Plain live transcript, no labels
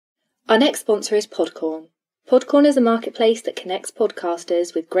Our next sponsor is Podcorn. Podcorn is a marketplace that connects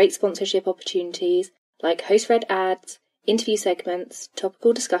podcasters with great sponsorship opportunities like host-read ads, interview segments,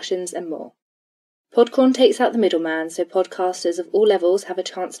 topical discussions, and more. Podcorn takes out the middleman so podcasters of all levels have a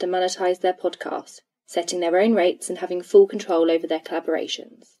chance to monetize their podcast, setting their own rates and having full control over their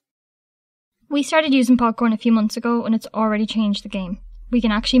collaborations. We started using Podcorn a few months ago and it's already changed the game. We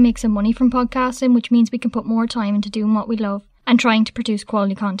can actually make some money from podcasting, which means we can put more time into doing what we love and trying to produce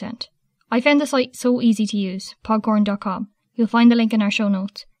quality content. I found the site so easy to use, podcorn.com. You'll find the link in our show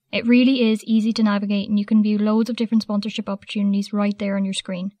notes. It really is easy to navigate and you can view loads of different sponsorship opportunities right there on your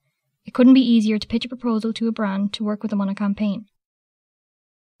screen. It couldn't be easier to pitch a proposal to a brand to work with them on a campaign.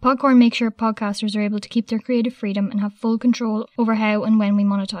 Podcorn makes sure podcasters are able to keep their creative freedom and have full control over how and when we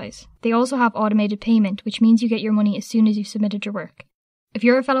monetize. They also have automated payment, which means you get your money as soon as you've submitted your work. If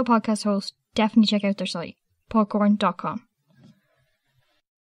you're a fellow podcast host, definitely check out their site, podcorn.com.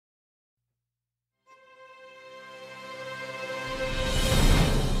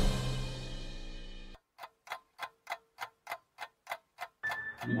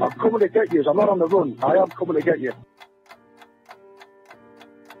 I'm coming to get you. I'm not on the run. I am coming to get you.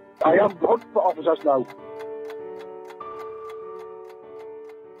 I am hunting for officers now.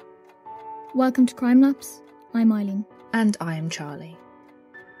 Welcome to Crime Laps. I'm Eileen. And I am Charlie.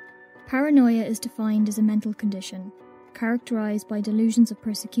 Paranoia is defined as a mental condition, characterized by delusions of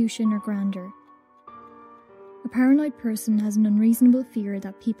persecution or grandeur. A paranoid person has an unreasonable fear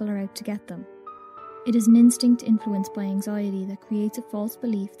that people are out to get them. It is an instinct influenced by anxiety that creates a false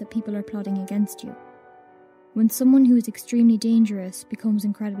belief that people are plotting against you. When someone who is extremely dangerous becomes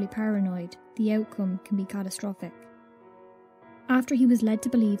incredibly paranoid, the outcome can be catastrophic. After he was led to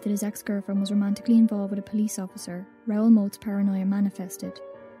believe that his ex-girlfriend was romantically involved with a police officer, Raoul Moats' paranoia manifested,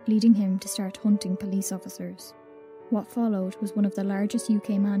 leading him to start hunting police officers. What followed was one of the largest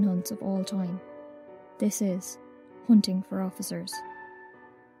UK manhunts of all time. This is hunting for officers.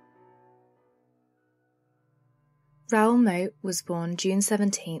 Raoul Moat was born June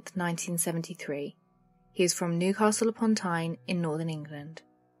 17, 1973. He is from Newcastle upon Tyne in northern England.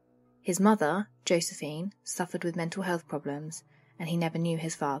 His mother, Josephine, suffered with mental health problems and he never knew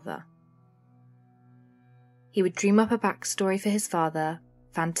his father. He would dream up a backstory for his father,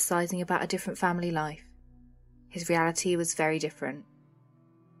 fantasising about a different family life. His reality was very different.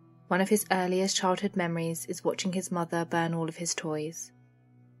 One of his earliest childhood memories is watching his mother burn all of his toys.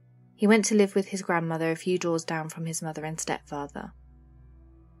 He went to live with his grandmother a few doors down from his mother and stepfather.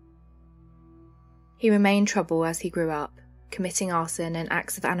 He remained trouble as he grew up, committing arson and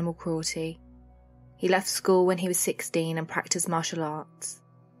acts of animal cruelty. He left school when he was 16 and practiced martial arts.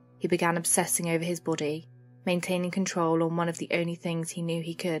 He began obsessing over his body, maintaining control on one of the only things he knew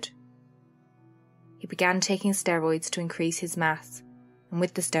he could. He began taking steroids to increase his mass, and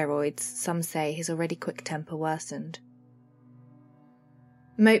with the steroids, some say his already quick temper worsened.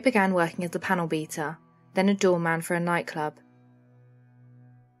 Moat began working as a panel beater, then a doorman for a nightclub.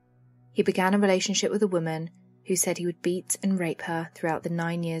 He began a relationship with a woman who said he would beat and rape her throughout the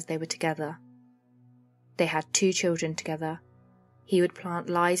 9 years they were together. They had 2 children together. He would plant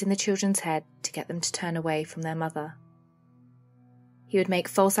lies in the children's head to get them to turn away from their mother. He would make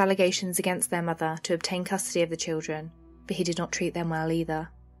false allegations against their mother to obtain custody of the children, but he did not treat them well either.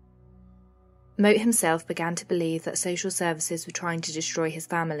 Moat himself began to believe that social services were trying to destroy his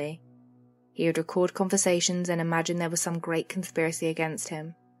family. He would record conversations and imagine there was some great conspiracy against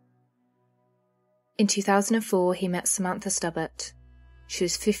him. In 2004, he met Samantha Stubbart. She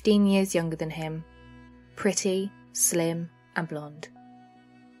was 15 years younger than him, pretty, slim, and blonde.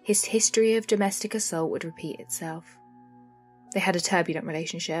 His history of domestic assault would repeat itself. They had a turbulent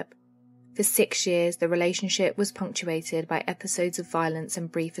relationship. For 6 years, the relationship was punctuated by episodes of violence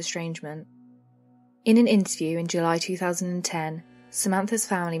and brief estrangement. In an interview in July 2010, Samantha's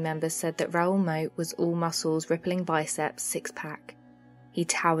family members said that Raoul Moat was all muscles, rippling biceps, six-pack. He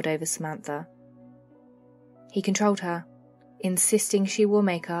towered over Samantha. He controlled her, insisting she wore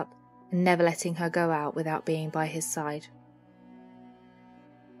makeup and never letting her go out without being by his side.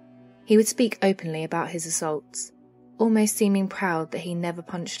 He would speak openly about his assaults, almost seeming proud that he never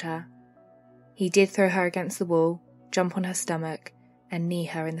punched her. He did throw her against the wall, jump on her stomach, and knee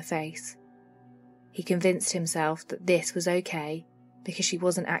her in the face. He convinced himself that this was okay because she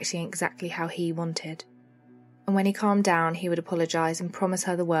wasn't acting exactly how he wanted. And when he calmed down, he would apologise and promise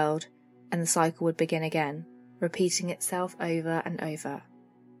her the world, and the cycle would begin again, repeating itself over and over.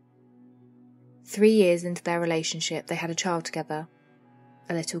 3 years into their relationship, they had a child together,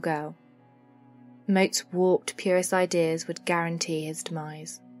 a little girl. Moat's warped, purist ideas would guarantee his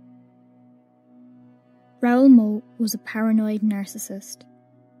demise. Raoul Moat was a paranoid narcissist.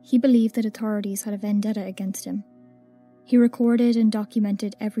 He believed that authorities had a vendetta against him. He recorded and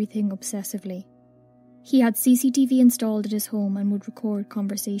documented everything obsessively. He had CCTV installed at his home and would record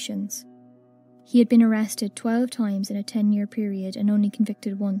conversations. He had been arrested 12 times in a 10-year period and only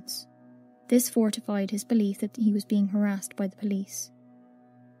convicted once. This fortified his belief that he was being harassed by the police.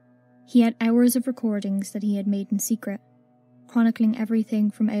 He had hours of recordings that he had made in secret, chronicling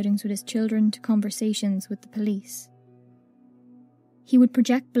everything from outings with his children to conversations with the police. He would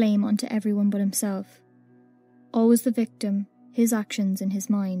project blame onto everyone but himself. Always the victim, his actions in his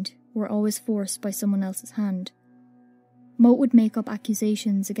mind were always forced by someone else's hand. Moat would make up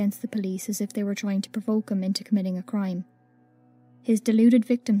accusations against the police as if they were trying to provoke him into committing a crime. His deluded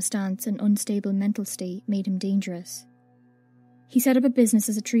victim stance and unstable mental state made him dangerous. He set up a business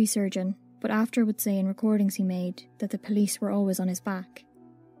as a tree surgeon, but after would say in recordings he made that the police were always on his back.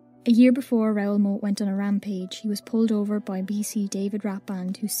 A year before Raoul Moat went on a rampage, he was pulled over by BC David Rat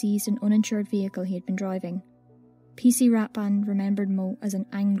Band, who seized an uninsured vehicle he had been driving. PC Rat Band remembered Moat as an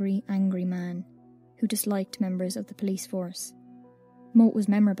angry, angry man who disliked members of the police force. Moat was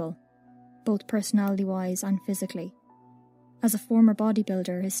memorable, both personality-wise and physically. As a former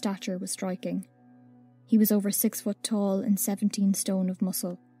bodybuilder, his stature was striking. He was over 6 foot tall and 17 stone of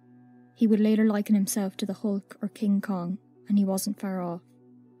muscle. He would later liken himself to the Hulk or King Kong, and he wasn't far off.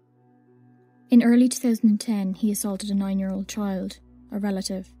 In early 2010, he assaulted a 9-year-old child, a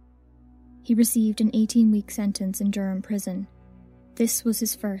relative. He received an 18-week sentence in Durham prison. This was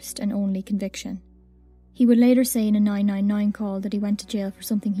his first and only conviction. He would later say in a 999 call that he went to jail for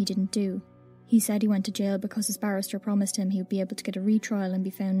something he didn't do. He said he went to jail because his barrister promised him he would be able to get a retrial and be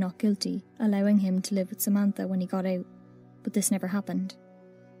found not guilty, allowing him to live with Samantha when he got out. But this never happened.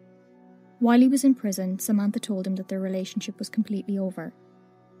 While he was in prison, Samantha told him that their relationship was completely over.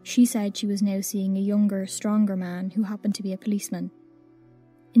 She said she was now seeing a younger, stronger man who happened to be a policeman.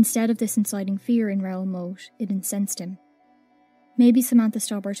 Instead of this inciting fear in Raoul Moat, it incensed him. Maybe Samantha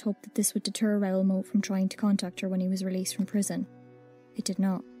Stobbart hoped that this would deter Raoul Moat from trying to contact her when he was released from prison. It did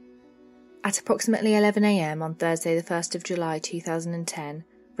not. At approximately 11 a.m. on Thursday the 1st of July 2010,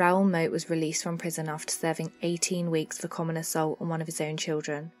 Raoul Moat was released from prison after serving 18 weeks for common assault on one of his own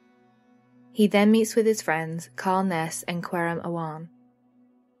children. He then meets with his friends Carl Ness and Queram Awan.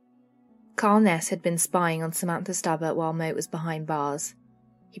 Carl Ness had been spying on Samantha Stobbart while Moat was behind bars.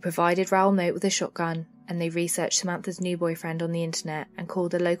 He provided Raoul Moat with a shotgun, and they researched Samantha's new boyfriend on the internet and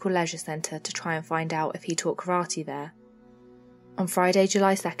called the local leisure centre to try and find out if he taught karate there. On Friday,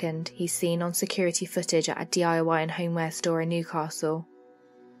 July 2nd, he's seen on security footage at a DIY and homeware store in Newcastle.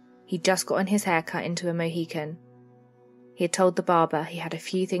 He'd just gotten his hair cut into a Mohican. He had told the barber he had a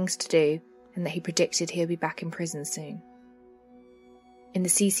few things to do and that he predicted he would be back in prison soon. In the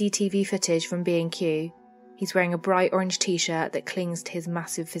CCTV footage from B&Q, he's wearing a bright orange t-shirt that clings to his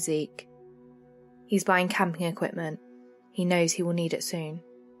massive physique. He's buying camping equipment. He knows he will need it soon.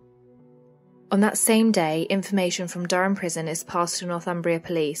 On that same day, information from Durham Prison is passed to Northumbria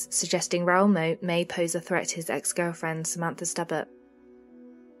Police, suggesting Raoul Moat may pose a threat to his ex-girlfriend, Samantha Stobbart.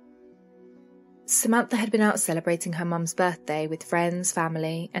 Samantha had been out celebrating her mum's birthday with friends,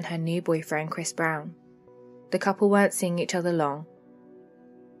 family, and her new boyfriend, Chris Brown. The couple weren't seeing each other long.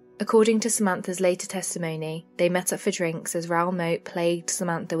 According to Samantha's later testimony, they met up for drinks as Raoul Moat plagued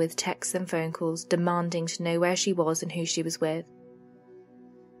Samantha with texts and phone calls demanding to know where she was and who she was with.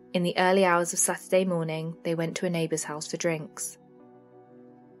 In the early hours of Saturday morning, they went to a neighbour's house for drinks.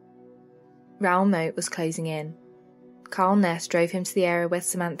 Raoul Moat was closing in. Carl Ness drove him to the area where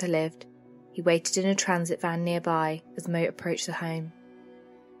Samantha lived. He waited in a transit van nearby as Moat approached the home.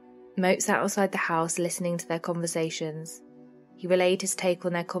 Moat sat outside the house listening to their conversations. He relayed his take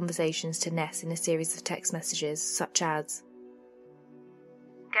on their conversations to Ness in a series of text messages, such as,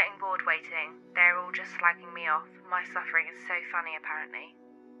 "Getting bored waiting. They're all just slagging me off. My suffering is so funny, apparently."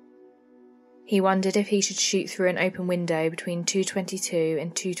 He wondered if he should shoot through an open window between 2:22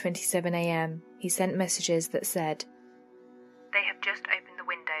 and 2:27 a.m. He sent messages that said, "They have just opened the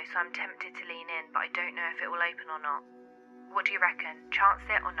window, so I'm tempted to lean in, but I don't know if it will open or not. What do you reckon? Chance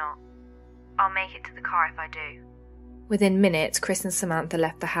it or not? I'll make it to the car if I do." Within minutes, Chris and Samantha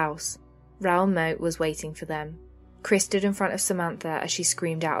left the house. Raoul Moat was waiting for them. Chris stood in front of Samantha as she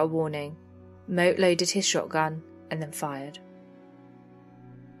screamed out a warning. Moat loaded his shotgun and then fired.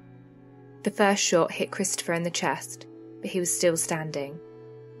 The first shot hit Christopher in the chest, but he was still standing.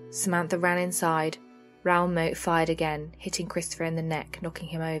 Samantha ran inside. Raoul Moat fired again, hitting Christopher in the neck, knocking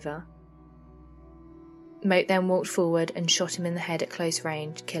him over. Moat then walked forward and shot him in the head at close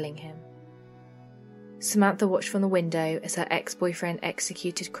range, killing him. Samantha watched from the window as her ex-boyfriend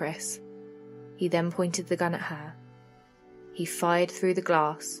executed Chris. He then pointed the gun at her. he fired through the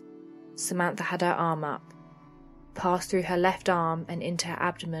glass. Samantha had her arm up, passed through her left arm and into her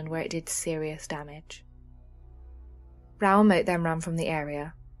abdomen where it did serious damage. Raoul Moat then ran from the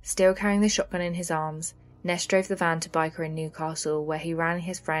area. Still carrying the shotgun in his arms, Ness drove the van to Byker in Newcastle, where he ran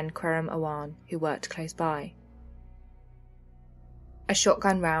his friend Querim Awan, who worked close by. A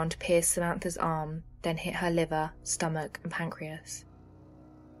shotgun round pierced Samantha's arm, then hit her liver, stomach and pancreas.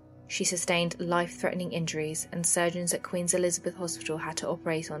 She sustained life-threatening injuries, and surgeons at Queen's Elizabeth Hospital had to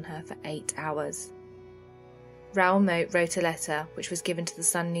operate on her for 8 hours. Raoul Moat wrote a letter, which was given to the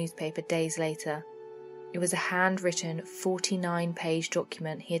Sun newspaper days later. It was a handwritten 49-page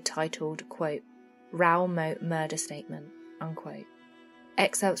document he had titled, quote, Raoul Moat Murder Statement, unquote.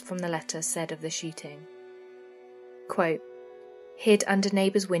 Excerpts from the letter said of the shooting, quote, hid under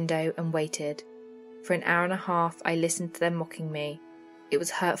neighbour's window and waited. For an hour and a half I listened to them mocking me. It was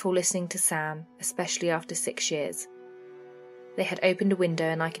hurtful listening to Sam, especially after 6 years. They had opened a window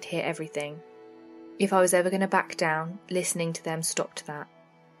and I could hear everything. If I was ever going to back down, listening to them stopped that.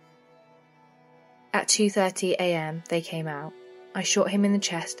 At 2:30 a.m. they came out. I shot him in the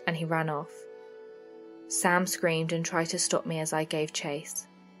chest and he ran off. Sam screamed and tried to stop me as I gave chase.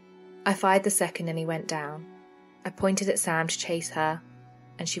 I fired the second and he went down. I pointed at Sam to chase her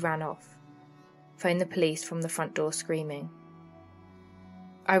and she ran off. Phoned the police from the front door screaming.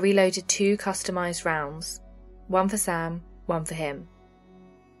 I reloaded 2 customised rounds, one for Sam, one for him.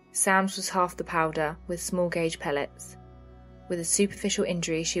 Sam's was half the powder with small gauge pellets. With a superficial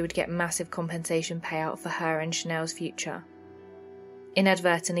injury, she would get massive compensation payout for her and Chanel's future,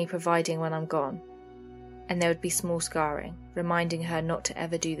 inadvertently providing when I'm gone, and there would be small scarring, reminding her not to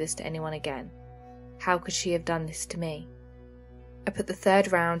ever do this to anyone again. How could she have done this to me? I put the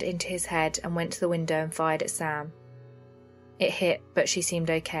 3rd round into his head and went to the window and fired at Sam. It hit, but she seemed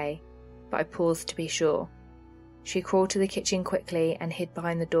okay, but I paused to be sure. She crawled to the kitchen quickly and hid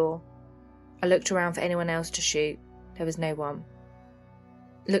behind the door. I looked around for anyone else to shoot. There was no one.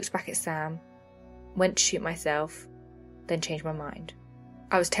 Looked back at Sam, went to shoot myself, then changed my mind.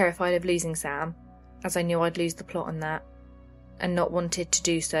 I was terrified of losing Sam, as I knew I'd lose the plot on that, and not wanted to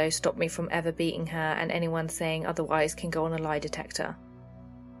do so stopped me from ever beating her, and anyone saying otherwise can go on a lie detector.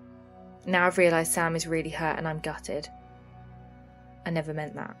 Now I've realised Sam is really hurt and I'm gutted. I never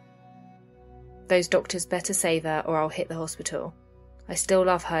meant that. Those doctors better save her or I'll hit the hospital. I still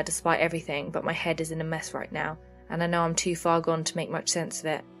love her despite everything, but my head is in a mess right now, and I know I'm too far gone to make much sense of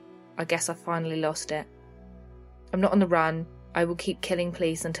it. I guess I finally lost it. I'm not on the run. I will keep killing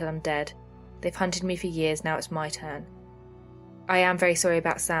police until I'm dead. They've hunted me for years, now it's my turn. I am very sorry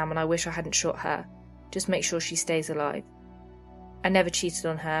about Sam and I wish I hadn't shot her. Just make sure she stays alive. I never cheated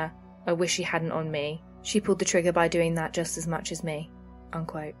on her. I wish she hadn't on me. She pulled the trigger by doing that just as much as me.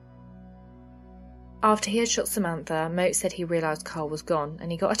 Unquote. After he had shot Samantha, Moat said he realised Carl was gone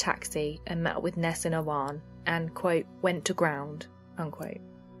and he got a taxi and met up with Ness and Awan and, quote, went to ground, unquote.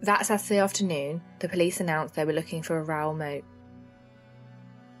 That Saturday afternoon, the police announced they were looking for a Raoul Moat.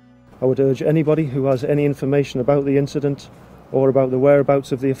 I would urge anybody who has any information about the incident or about the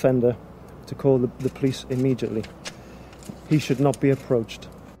whereabouts of the offender to call the police immediately. He should not be approached.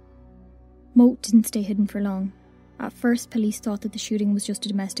 Moat didn't stay hidden for long. At first, police thought that the shooting was just a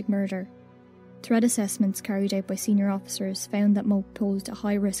domestic murder. Threat assessments carried out by senior officers found that Moat posed a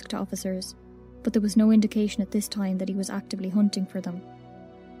high risk to officers, but there was no indication at this time that he was actively hunting for them.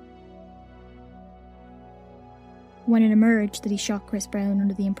 When it emerged that he shot Chris Brown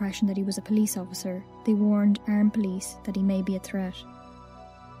under the impression that he was a police officer, they warned armed police that he may be a threat.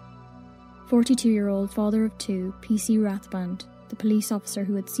 42-year-old father of 2, PC Rathband, the police officer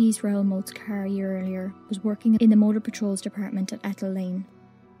who had seized Raoul Moat's car a year earlier, was working in the motor patrols department at Ethel Lane.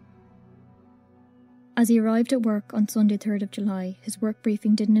 As he arrived at work on Sunday 3rd of July, his work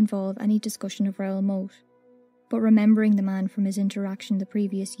briefing didn't involve any discussion of Raoul Moat. But remembering the man from his interaction the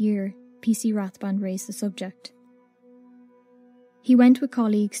previous year, PC Rathband raised the subject. He went with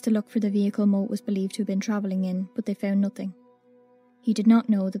colleagues to look for the vehicle Moat was believed to have been travelling in, but they found nothing. He did not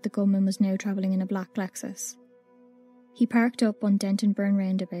know that the gunman was now travelling in a black Lexus. He parked up on Denton Burn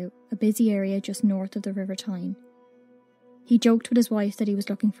roundabout, a busy area just north of the River Tyne. He joked with his wife that he was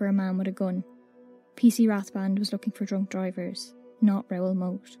looking for a man with a gun. PC Rathband was looking for drunk drivers, not Raoul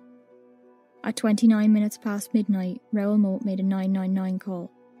Moat. At 29 minutes past midnight, Raoul Moat made a 999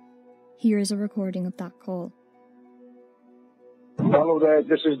 call. Here is a recording of that call. Hello there,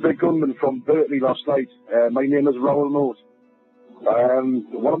 this is the gunman from Berkeley last night. My name is Raoul Moat.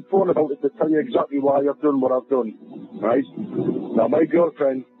 What I'm phoning about is to tell you exactly why I've done what I've done, right? Now, my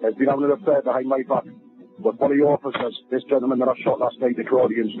girlfriend has been having an affair behind my back but one of your officers, this gentleman that I shot last night, the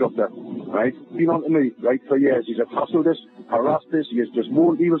karate instructor, right, been on to me, right, for years. He's hassled us, harassed us, he has just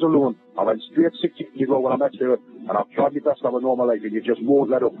won't leave us alone. I went straight 6 years ago when I met her, and I've tried my best to have a normal life, and you just won't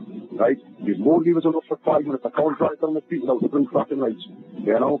let up, right? You won't leave us alone for 5 minutes. I can't drive down the street without the blue cracking lights,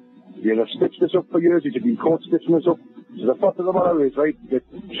 you know? You have stitched us up for years, you've been caught stitching us up. So the fact of the matter is, right, that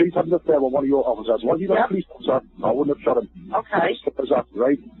she's having an affair with one of your officers. Was he not a police officer, I wouldn't have shot him. Okay. Simple as that,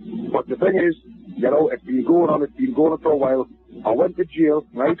 right? But the thing is, you know, it's been going on for a while. I went to jail,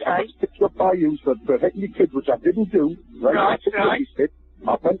 right? Okay. I got stitched up by you for hitting the kids, which I didn't do, right? Right.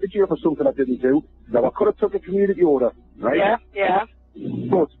 I went to jail for something I didn't do. Now, I could have took a community order, right? Yeah.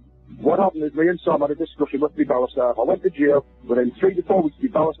 But what happened is me and Sam had a discussion with the barrister. I went to jail. Within 3 to 4 weeks, the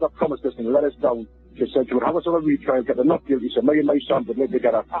barrister promised us and let us down. She said she would have us on a retrial, get the not guilty, so me and my son would live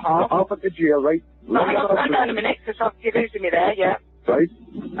together. I went to jail, right? Hang on a minute, because you're losing me there, yeah. Right?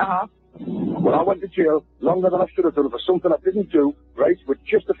 Well, I went to jail longer than I should have done for something I didn't do, right? Would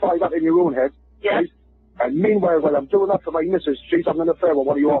justify that in your own head, right? And meanwhile, while I'm doing that for my missus, she's having an affair with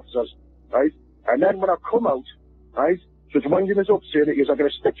one of your officers, right? And then when I come out, right, she's winding us up, saying that he's going to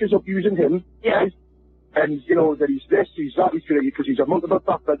stitch us up using him, right? And, you know, that he's this, he's that, he's going to, because he's a multiple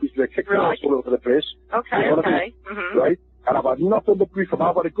backbed, he's going to kick us all over the place. Okay, you know okay. I mean? Right? And I've had nothing but grief from her.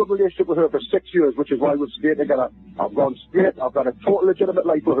 I've had a good relationship with her for 6 years, which is why we've stayed together. I've gone straight, I've got a total legitimate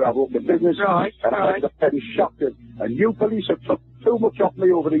life with her. I've opened a business, and I've been shafted. And you police have took too much off me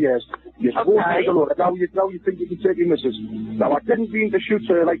over the years. You won't leave alone. And now you think you can take your missus. Now, I didn't mean to shoot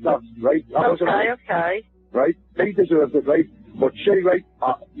her like that, right? Okay. Right? They deserved it, right? But she, right,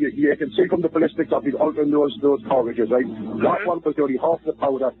 you can see from the ballistics I've been altering those cartridges, right? That one was only half the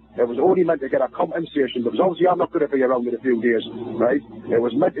powder. It was only meant to get a compensation, because obviously I'm not going to be around in a few days, right? It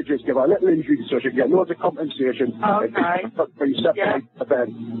was meant to just give her a little injury so she could get loads of compensation. Okay. Be separated the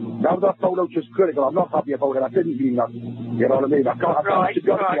bed. Now that found out just critical, I'm not happy about it. I didn't mean that. You know what I mean? To be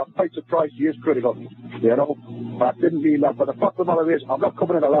honest, I'm quite surprised she is critical. You know? But I didn't mean that. But the fact of the matter is, I'm not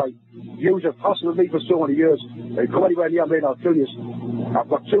coming in a lie. Yous have hassled me for so many years. They come anywhere near me and I'll kill you. I've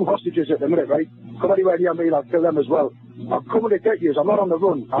got 2 hostages at the minute, right? Come anywhere near me and I'll kill them as well. I'm coming to get you. I'm not on the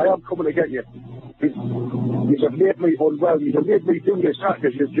run. I am coming to get you. You have made me unwell. You have made me do this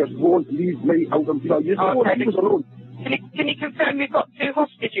because you just won't leave me out of, you know, you just won't leave us alone. Can you confirm you've got 2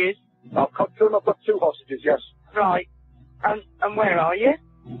 hostages? I've confirmed I've got 2 hostages, yes. Right. And where are you?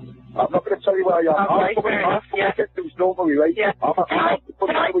 I'm not going to tell you where I am. Okay, fair enough, yeah. Don't worry, right? Yeah.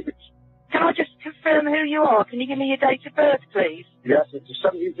 Can I just confirm who you are? Can you give me your date of birth, please? Yes, it's the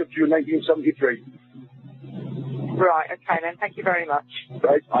 17th of June, 1973. Right, okay then, thank you very much.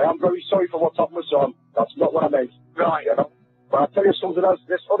 Right, I am very sorry for what's happened with Sam. That's not what I meant. Right. You know? But I'll tell you something else.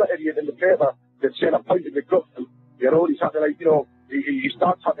 This other idiot in the paper that said I pointed the gun, you know, he's had to, like, you know, he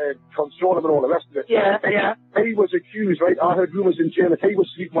starts having to control him and all the rest of it. Yeah. He was accused, right? I heard rumours in jail that he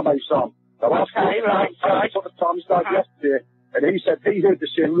was sleeping with my son. Now, I saw the Tom started yesterday, and he said he heard the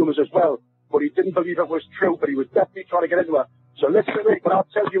same rumours as well, but he didn't believe it was true, but he was definitely trying to get into her. So listen to me, but I'll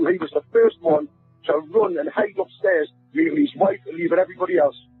tell you, he was the first one to run and hide upstairs, leaving his wife and leaving everybody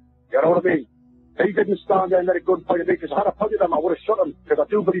else. You know what I mean? He didn't stand there and let a gun point at me, because had I pointed him, I would have shot him, because I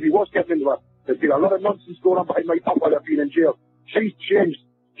do believe he was getting into her. There's been a lot of nonsense going on behind my back while I've been in jail. She's changed.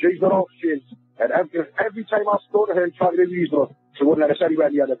 She's not all changed. And every time I spoke to her and tried to be reasonable, she wouldn't let us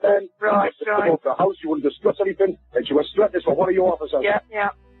anywhere near the bed. Right. The house, she wouldn't discuss anything, and she was threatening for one of your officers. Yeah.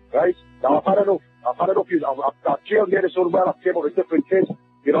 Right? Now, I've had enough. I've jailed here this unwell. I've came out with different kids.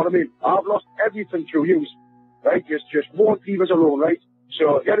 You know what I mean? I've lost everything through you. Right? Just won't leave us alone, right?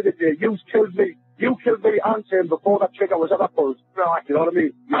 So, at the end of the day, you killed me. You killed me and him before that trigger was ever pulled. Right. You know what I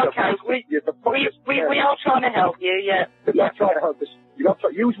mean? Okay, we are trying to help you, yeah. You're not trying to help us.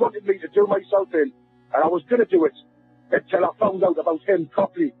 You wanted me to do myself in, and I was going to do it until I found out about him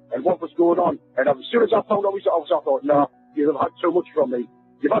properly and what was going on. And as soon as I found out, I thought, nah, you've had too much from me.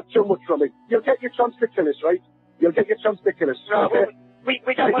 You've had too much from me. You'll get your chance to kill us, right? You'll get your chance to kill us. No, okay? we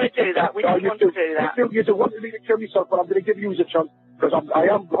don't want to do that. We don't want to do that. You do want me to kill yourself, but I'm going to give you a chance, because I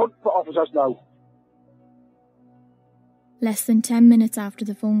am hunting for officers now. Less than 10 minutes after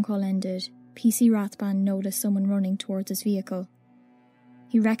the phone call ended, PC Rathband noticed someone running towards his vehicle.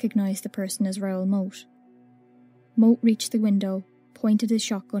 He recognised the person as Raoul Moat. Moat reached the window, pointed his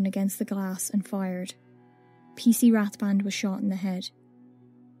shotgun against the glass and fired. PC Rathband was shot in the head.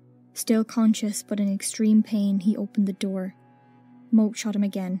 Still conscious but in extreme pain, he opened the door. Moat shot him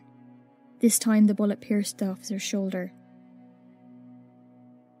again. This time the bullet pierced the officer's shoulder.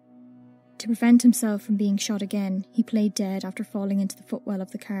 To prevent himself from being shot again, he played dead after falling into the footwell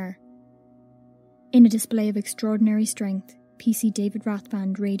of the car. In a display of extraordinary strength, PC David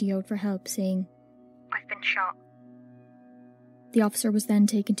Rathband radioed for help, saying, I've been shot. The officer was then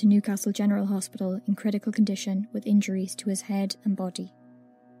taken to Newcastle General Hospital in critical condition with injuries to his head and body.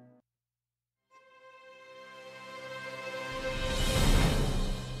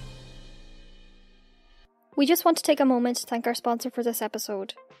 We just want to take a moment to thank our sponsor for this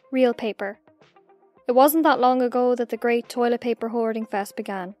episode, Real Paper. It wasn't that long ago that the great toilet paper hoarding fest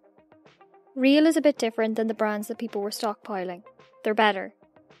began. Real is a bit different than the brands that people were stockpiling. They're better.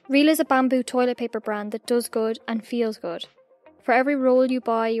 Real is a bamboo toilet paper brand that does good and feels good. For every roll you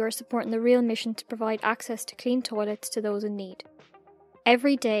buy, you are supporting the Real mission to provide access to clean toilets to those in need.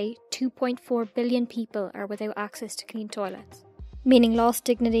 Every day, 2.4 billion people are without access to clean toilets, meaning lost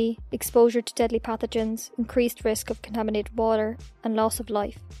dignity, exposure to deadly pathogens, increased risk of contaminated water, and loss of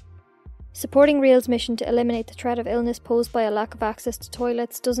life. Supporting Real's mission to eliminate the threat of illness posed by a lack of access to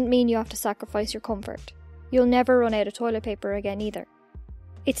toilets doesn't mean you have to sacrifice your comfort. You'll never run out of toilet paper again either.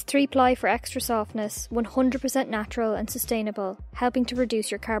 It's 3-ply for extra softness, 100% natural and sustainable, helping to reduce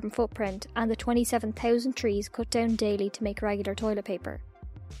your carbon footprint and the 27,000 trees cut down daily to make regular toilet paper.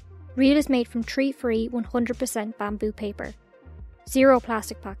 Real is made from tree-free 100% bamboo paper. Zero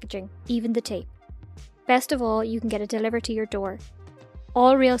plastic packaging, even the tape. Best of all, you can get it delivered to your door.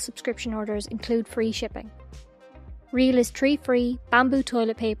 All Real subscription orders include free shipping. Real is tree-free, bamboo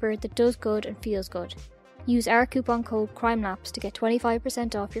toilet paper that does good and feels good. Use our coupon code CRIMELAPSE to get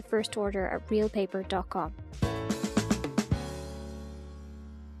 25% off your first order at realpaper.com.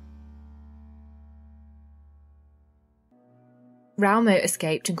 Raoul Moats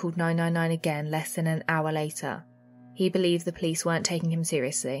escaped and called 999 again less than an hour later. He believed the police weren't taking him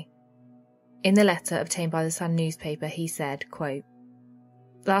seriously. In the letter obtained by the Sun newspaper, he said, quote,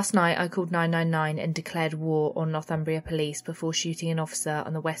 "Last night I called 999 and declared war on Northumbria Police before shooting an officer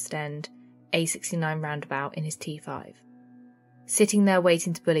on the West End, A69 roundabout in his T5. Sitting there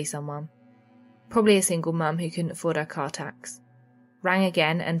waiting to bully someone. Probably a single mum who couldn't afford her car tax. Rang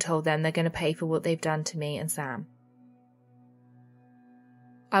again and told them they're going to pay for what they've done to me and Sam.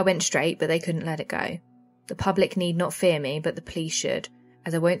 I went straight, but they couldn't let it go. The public need not fear me, but the police should,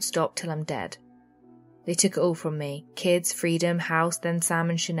 as I won't stop till I'm dead. They took it all from me. Kids, freedom, house, then Sam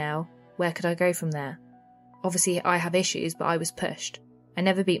and Chanel. Where could I go from there? Obviously I have issues, but I was pushed. I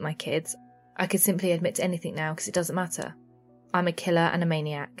never beat my kids. I could simply admit to anything now because it doesn't matter. I'm a killer and a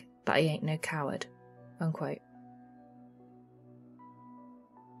maniac, but I ain't no coward." Unquote.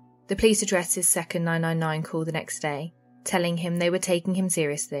 The police addressed his second 999 call the next day, telling him they were taking him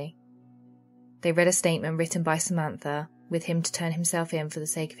seriously. They read a statement written by Samantha, with him to turn himself in for the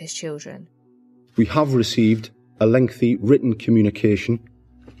sake of his children. "We have received a lengthy written communication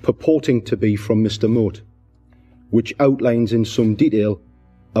purporting to be from Mr. Moat, which outlines in some detail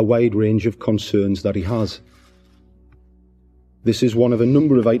a wide range of concerns that he has. This is one of a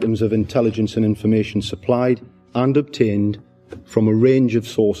number of items of intelligence and information supplied and obtained from a range of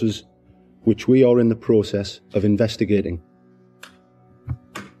sources which we are in the process of investigating.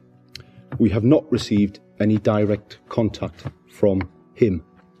 We have not received any direct contact from him.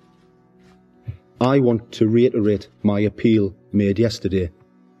 I want to reiterate my appeal made yesterday.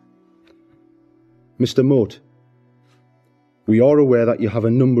 Mr. Moat, we are aware that you have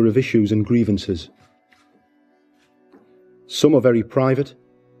a number of issues and grievances. Some are very private,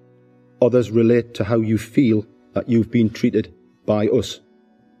 others relate to how you feel that you've been treated by us.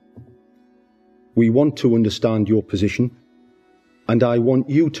 We want to understand your position, and I want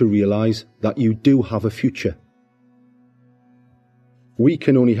you to realise that you do have a future. We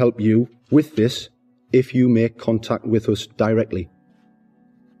can only help you with this if you make contact with us directly.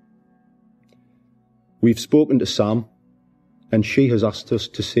 We've spoken to Sam, and she has asked us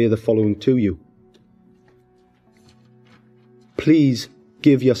to say the following to you. Please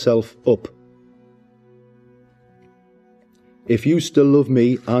give yourself up. If you still love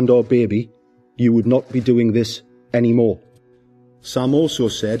me and our baby, you would not be doing this anymore. Sam also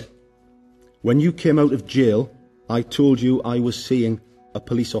said, when you came out of jail, I told you I was seeing a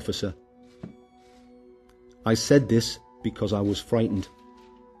police officer. I said this because I was frightened.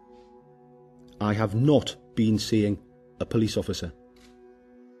 I have not been seeing a police officer.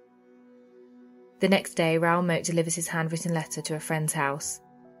 The next day, Raoul Moat delivers his handwritten letter to a friend's house.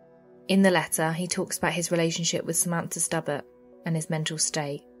 In the letter, he talks about his relationship with Samantha Stubbart and his mental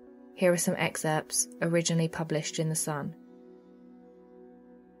state. Here are some excerpts, originally published in The Sun.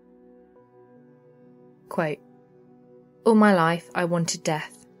 Quote, "All my life I wanted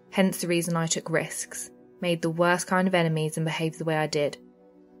death, hence the reason I took risks, made the worst kind of enemies and behaved the way I did.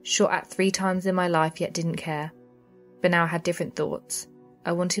 Shot at 3 times in my life yet didn't care. But now I had different thoughts.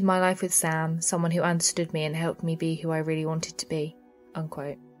 I wanted my life with Sam, someone who understood me and helped me be who I really wanted to be."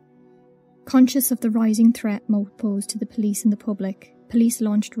 Unquote. Conscious of the rising threat Moat posed to the police and the public, police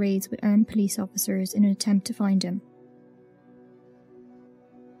launched raids with armed police officers in an attempt to find him.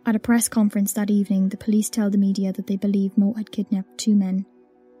 At a press conference that evening, the police tell the media that they believe Moat had kidnapped 2 men.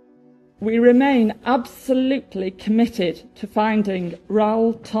 We remain absolutely committed to finding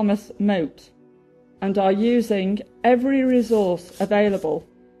Raoul Thomas Moat and are using every resource available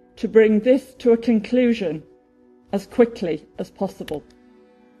to bring this to a conclusion as quickly as possible.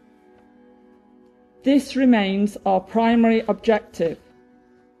 This remains our primary objective,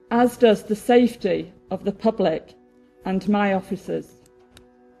 as does the safety of the public and my officers.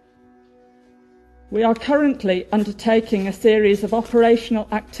 We are currently undertaking a series of operational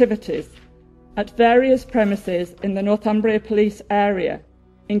activities at various premises in the Northumbria Police area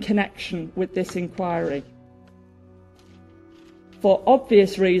in connection with this inquiry. For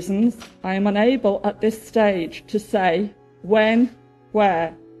obvious reasons, I am unable at this stage to say when,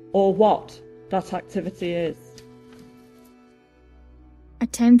 where, or what that activity is.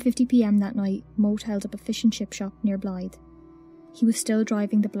 At 10:50 p.m. that night, Moat held up a fish and chip shop near Blythe. He was still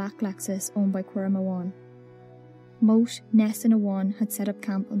driving the black Lexus owned by Cuireann Awan. Moat, Ness and Awan had set up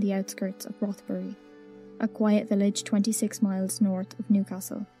camp on the outskirts of Rothbury, a quiet village 26 miles north of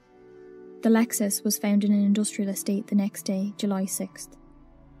Newcastle. The Lexus was found in an industrial estate the next day, July 6th.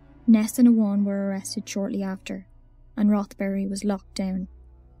 Ness and Awan were arrested shortly after, and Rothbury was locked down.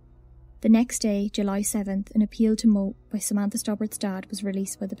 The next day, July 7th, an appeal to Moat by Samantha Stobbart's dad was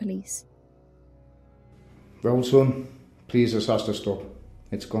released by the police. Well, son, please just ask to stop.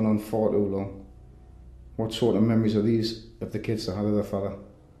 It's gone on far too long. What sort of memories are these of the kids that had of their father?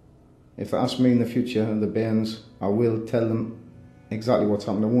 If they ask me in the future and the bairns, I will tell them exactly what's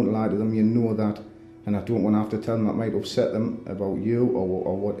happened. I won't lie to them, you know that. And I don't want to have to tell them that might upset them about you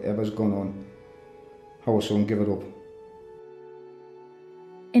or whatever's gone on. How, son, give it up.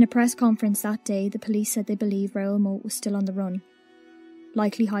 In a press conference that day, the police said they believe Raoul Moat was still on the run,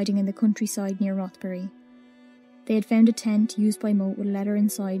 likely hiding in the countryside near Rothbury. They had found a tent used by Moat with a letter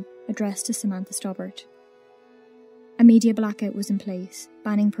inside addressed to Samantha Stobbart. A media blackout was in place,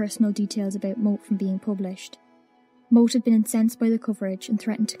 banning personal details about Moat from being published. Moat had been incensed by the coverage and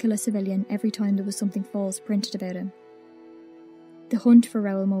threatened to kill a civilian every time there was something false printed about him. The hunt for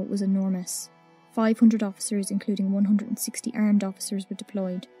Raoul Moat was enormous. 500 officers, including 160 armed officers, were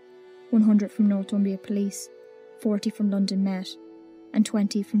deployed, 100 from Northumbria Police, 40 from London Met, and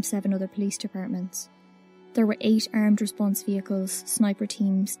 20 from 7 other police departments. There were 8 armed response vehicles, sniper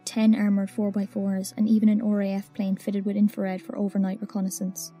teams, 10 armoured 4x4s, and even an RAF plane fitted with infrared for overnight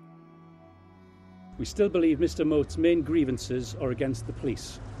reconnaissance. We still believe Mr. Moat's main grievances are against the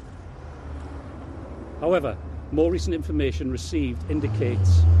police. However, more recent information received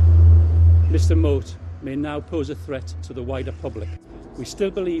indicates Mr. Moat may now pose a threat to the wider public. We still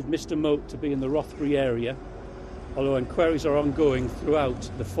believe Mr. Moat to be in the Rothbury area, although inquiries are ongoing throughout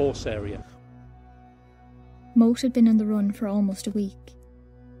the Force area. Moat had been on the run for almost a week.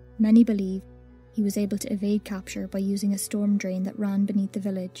 Many believe he was able to evade capture by using a storm drain that ran beneath the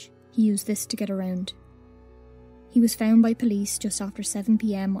village. He used this to get around. He was found by police just after 7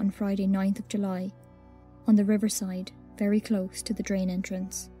 p.m. on Friday 9th of July, on the riverside, very close to the drain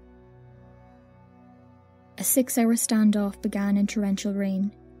entrance. A 6-hour standoff began in torrential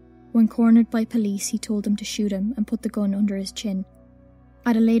rain. When cornered by police, he told them to shoot him and put the gun under his chin.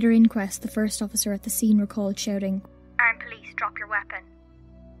 At a later inquest, the first officer at the scene recalled shouting, "Armed police, drop your weapon."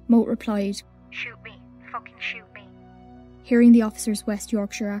 Moat replied, "Shoot me, fucking shoot me." Hearing the officer's West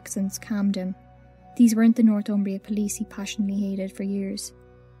Yorkshire accents calmed him. These weren't the Northumbria police he passionately hated for years.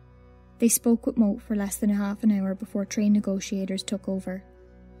 They spoke with Moat for less than a half an hour before trained negotiators took over.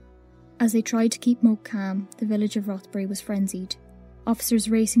 As they tried to keep Moat calm, the village of Rothbury was frenzied. Officers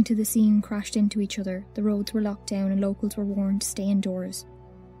racing to the scene crashed into each other, the roads were locked down and locals were warned to stay indoors.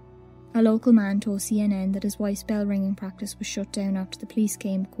 A local man told CNN that his wife's bell ringing practice was shut down after the police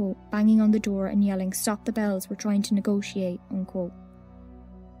came, quote, banging on the door and yelling, "Stop the bells, we're trying to negotiate," unquote.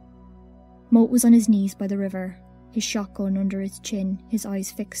 Moat was on his knees by the river, his shotgun under his chin, his eyes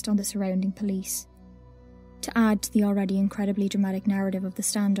fixed on the surrounding police. To add to the already incredibly dramatic narrative of the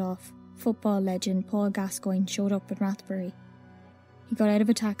standoff, football legend Paul Gascoigne showed up in Rothbury. He got out of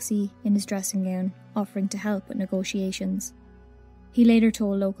a taxi in his dressing gown, offering to help with negotiations. He later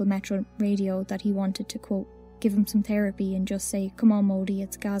told local Metro radio that he wanted to, quote, give him some therapy and just say, "Come on Modi,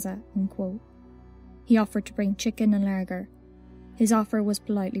 it's Gaza," unquote. He offered to bring chicken and lager. His offer was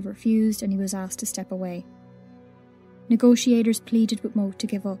politely refused and he was asked to step away. Negotiators pleaded with Moat to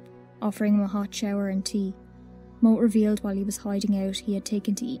give up, offering him a hot shower and tea. Moat revealed while he was hiding out he had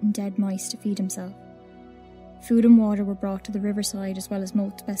taken to eating dead mice to feed himself. Food and water were brought to the riverside, as well as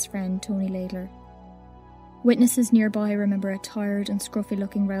Moat's best friend, Tony Laidler. Witnesses nearby remember a tired and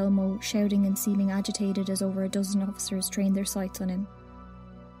scruffy-looking Raoul Moat shouting and seeming agitated as over a dozen officers trained their sights on him.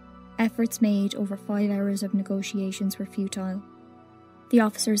 Efforts made over 5 hours of negotiations were futile. The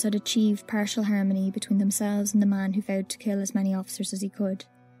officers had achieved partial harmony between themselves and the man who vowed to kill as many officers as he could.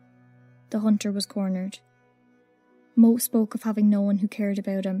 The hunter was cornered. Moat spoke of having no one who cared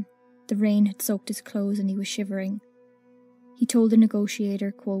about him. The rain had soaked his clothes and he was shivering. He told the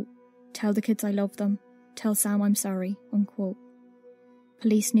negotiator, quote, "Tell the kids I love them. Tell Sam I'm sorry," unquote.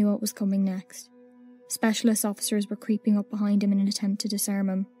 Police knew what was coming next. Specialist officers were creeping up behind him in an attempt to disarm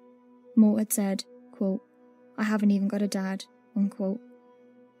him. Moat had said, quote, "I haven't even got a dad," unquote.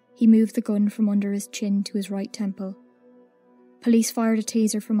 He moved the gun from under his chin to his right temple. Police fired a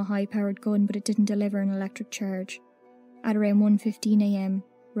taser from a high-powered gun, but it didn't deliver an electric charge. At around 1:15 a.m,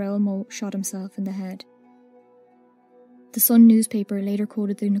 Raoul Moat shot himself in the head. The Sun newspaper later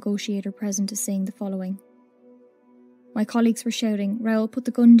quoted the negotiator present as saying the following: "My colleagues were shouting, 'Raoul, put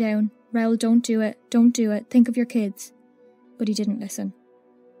the gun down. Raoul, don't do it. Don't do it. Think of your kids.' But he didn't listen.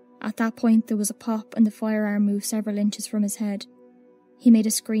 At that point there was a pop and the firearm moved several inches from his head. He made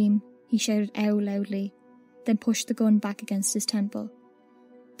a scream. He shouted 'ow' loudly, then pushed the gun back against his temple.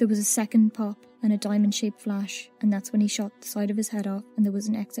 There was a second pop and a diamond-shaped flash, and that's when he shot the side of his head off and there was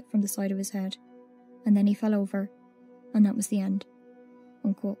an exit from the side of his head. And then he fell over, and that was the end,"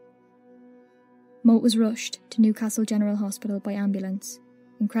 unquote. Moat was rushed to Newcastle General Hospital by ambulance.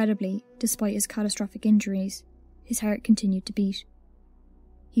 Incredibly, despite his catastrophic injuries, his heart continued to beat.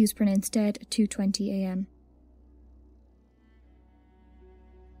 He was pronounced dead at 2:20 a.m.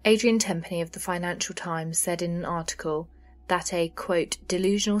 Adrian Tempany of the Financial Times said in an article that a, quote,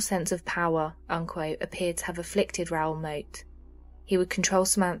 "delusional sense of power," unquote, appeared to have afflicted Raoul Moat. He would control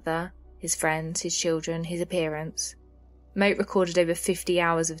Samantha, his friends, his children, his appearance. Moat recorded over 50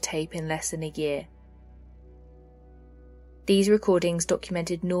 hours of tape in less than a year. These recordings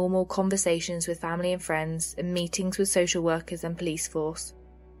documented normal conversations with family and friends and meetings with social workers and police force.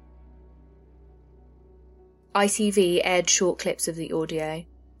 ITV aired short clips of the audio.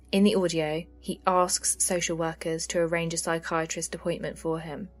 In the audio, he asks social workers to arrange a psychiatrist appointment for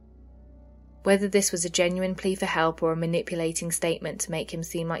him. Whether this was a genuine plea for help or a manipulating statement to make him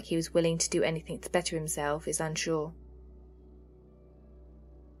seem like he was willing to do anything to better himself is unsure.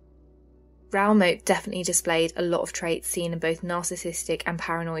 Raoul Moat definitely displayed a lot of traits seen in both narcissistic and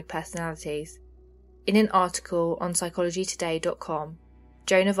paranoid personalities. In an article on psychologytoday.com,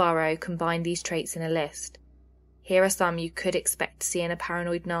 Joe Navarro combined these traits in a list. Here are some you could expect to see in a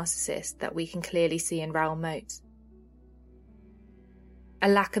paranoid narcissist that we can clearly see in Raoul Moat. A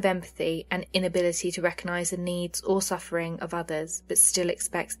lack of empathy and inability to recognise the needs or suffering of others, but still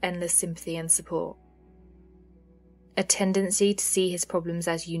expects endless sympathy and support. A tendency to see his problems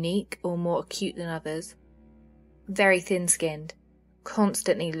as unique or more acute than others. Very thin-skinned,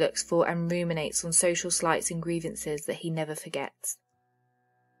 constantly looks for and ruminates on social slights and grievances that he never forgets.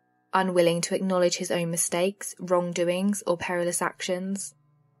 Unwilling to acknowledge his own mistakes, wrongdoings, or perilous actions.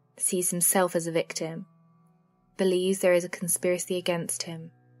 Sees himself as a victim. Believes there is a conspiracy against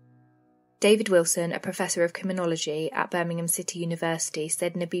him. David Wilson, a professor of criminology at Birmingham City University,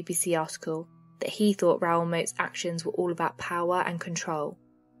 said in a BBC article that he thought Raoul Moat's actions were all about power and control.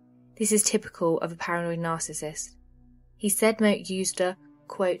 This is typical of a paranoid narcissist. He said Moat used a,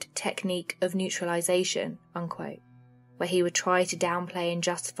 quote, technique of neutralisation, unquote, where he would try to downplay and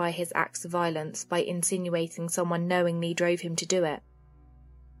justify his acts of violence by insinuating someone knowingly drove him to do it.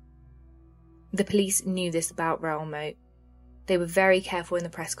 The police knew this about Raoul Moat. They were very careful in the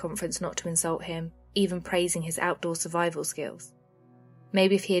press conference not to insult him, even praising his outdoor survival skills.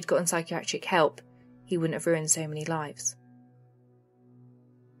 Maybe if he had gotten psychiatric help, he wouldn't have ruined so many lives.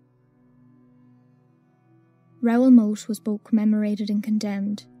 Raoul Moat was both commemorated and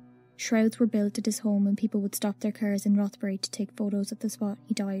condemned. Shrouds were built at his home and people would stop their cars in Rothbury to take photos at the spot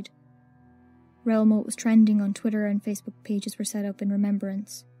he died. Raoul Moat was trending on Twitter and Facebook pages were set up in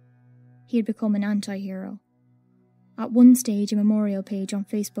remembrance. He had become an anti-hero. At one stage, a memorial page on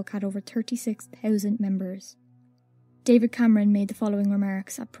Facebook had over 36,000 members. David Cameron made the following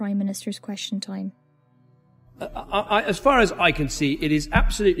remarks at Prime Minister's question time. As far as I can see, it is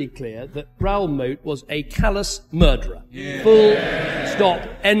absolutely clear that Raoul Moat was a callous murderer. Yeah. Full stop,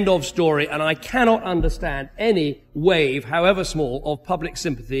 end of story, and I cannot understand any wave, however small, of public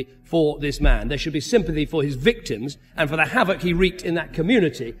sympathy for this man. There should be sympathy for his victims, and for the havoc he wreaked in that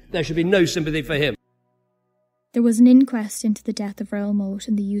community, there should be no sympathy for him. There was an inquest into the death of Raoul Moat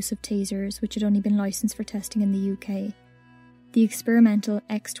and the use of tasers, which had only been licensed for testing in the UK. The experimental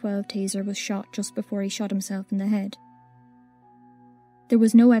X-12 taser was shot just before he shot himself in the head. There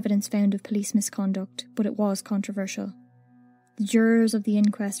was no evidence found of police misconduct, but it was controversial. The jurors of the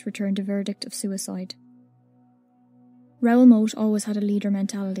inquest returned a verdict of suicide. Raoul Moat always had a leader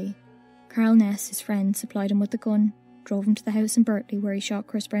mentality. Carl Ness, his friend, supplied him with the gun, drove him to the house in Berkeley where he shot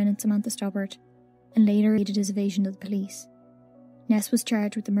Chris Brown and Samantha Stobbart, and later aided his evasion of the police. Ness was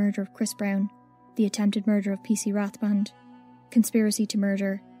charged with the murder of Chris Brown, the attempted murder of PC Rathband, conspiracy to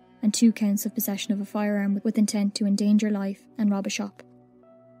murder, and 2 counts of possession of a firearm with intent to endanger life and rob a shop.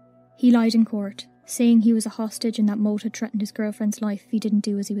 He lied in court, saying he was a hostage and that Moat had threatened his girlfriend's life if he didn't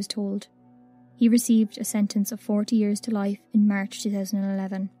do as he was told. He received a sentence of 40 years to life in March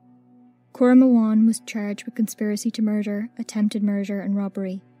 2011. Kuramawan was charged with conspiracy to murder, attempted murder and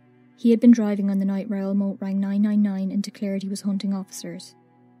robbery. He had been driving on the night Raoul Moat rang 999 and declared he was hunting officers.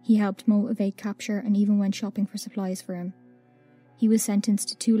 He helped Moat evade capture and even went shopping for supplies for him. He was sentenced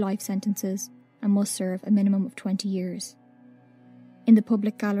to 2 life sentences and must serve a minimum of 20 years. In the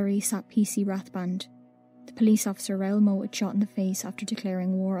public gallery sat PC Rathband, the police officer Raoul Moat had shot in the face after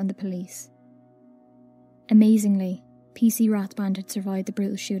declaring war on the police. Amazingly, PC Rathband had survived the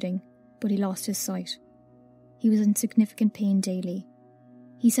brutal shooting, but he lost his sight. He was in significant pain daily.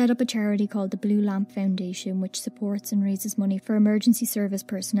 He set up a charity called the Blue Lamp Foundation, which supports and raises money for emergency service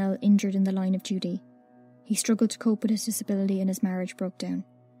personnel injured in the line of duty. He struggled to cope with his disability and his marriage broke down.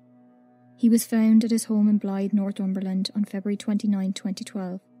 He was found at his home in Blythe, Northumberland on February 29,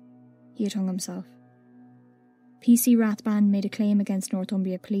 2012. He had hung himself. PC Rathband made a claim against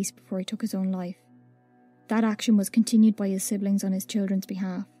Northumbria Police before he took his own life. That action was continued by his siblings on his children's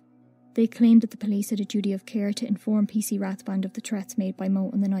behalf. They claimed that the police had a duty of care to inform PC Rathband of the threats made by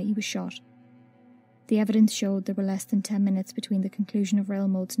Moat on the night he was shot. The evidence showed there were less than 10 minutes between the conclusion of Raoul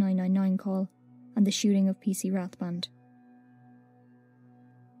Moat's 999 call and the shooting of PC Rathband.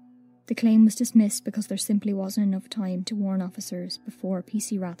 The claim was dismissed because there simply wasn't enough time to warn officers before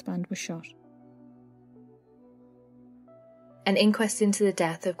PC Rathband was shot. An inquest into the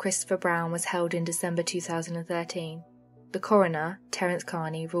death of Christopher Brown was held in December 2013. The coroner, Terence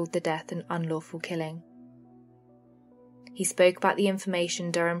Carney, ruled the death an unlawful killing. He spoke about the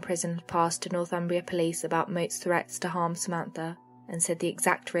information Durham Prison had passed to Northumbria Police about Moat's threats to harm Samantha and said the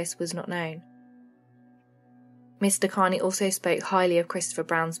exact risk was not known. Mr. Carney also spoke highly of Christopher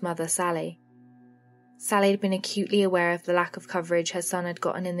Brown's mother, Sally. Sally had been acutely aware of the lack of coverage her son had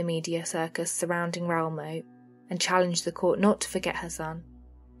gotten in the media circus surrounding Raoul Moat and challenged the court not to forget her son.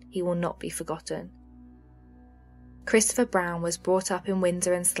 He will not be forgotten. Christopher Brown was brought up in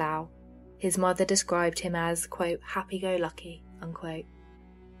Windsor and Slough. His mother described him as, quote, happy-go-lucky, unquote.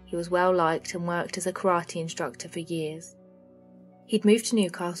 He was well liked and worked as a karate instructor for years. He'd moved to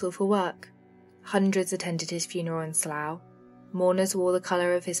Newcastle for work. Hundreds attended his funeral in Slough. Mourners wore the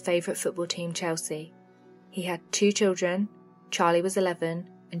colour of his favourite football team, Chelsea. He had 2 children. Charlie was 11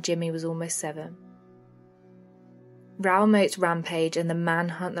 and Jimmy was almost 7. Raoul Moat's rampage and the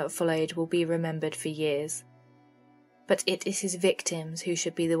manhunt that followed will be remembered for years. But it is his victims who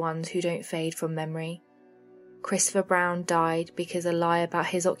should be the ones who don't fade from memory. Christopher Brown died because a lie about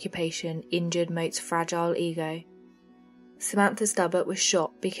his occupation injured Moat's fragile ego. Samantha Stobbart was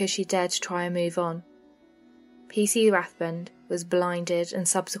shot because she dared to try and move on. PC Rathband was blinded and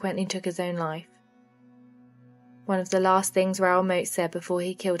subsequently took his own life. One of the last things Raoul Moat said before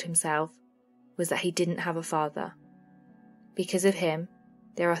he killed himself was that he didn't have a father. Because of him,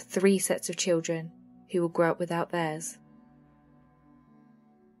 there are 3 sets of children who will grow up without theirs.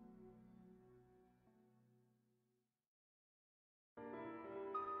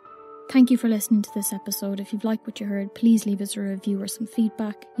 Thank you for listening to this episode. If you've liked what you heard, please leave us a review or some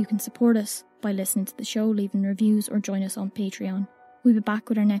feedback. You can support us by listening to the show, leaving reviews, or join us on Patreon. We'll be back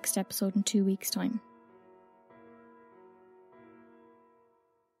with our next episode in 2 weeks' time.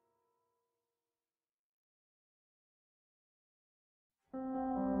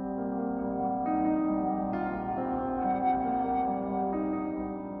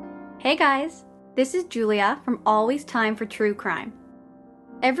 Hey guys, this is Julia from Always Time for True Crime.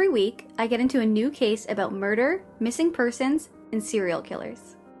 Every week, I get into a new case about murder, missing persons, and serial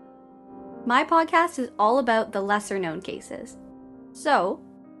killers. My podcast is all about the lesser-known cases. So,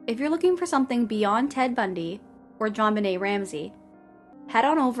 if you're looking for something beyond Ted Bundy or JonBenet Ramsey, head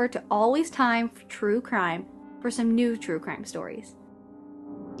on over to Always Time for True Crime for some new true crime stories.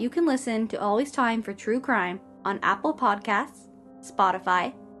 You can listen to Always Time for True Crime on Apple Podcasts,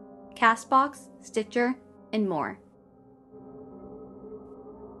 Spotify, Castbox, Stitcher, and more.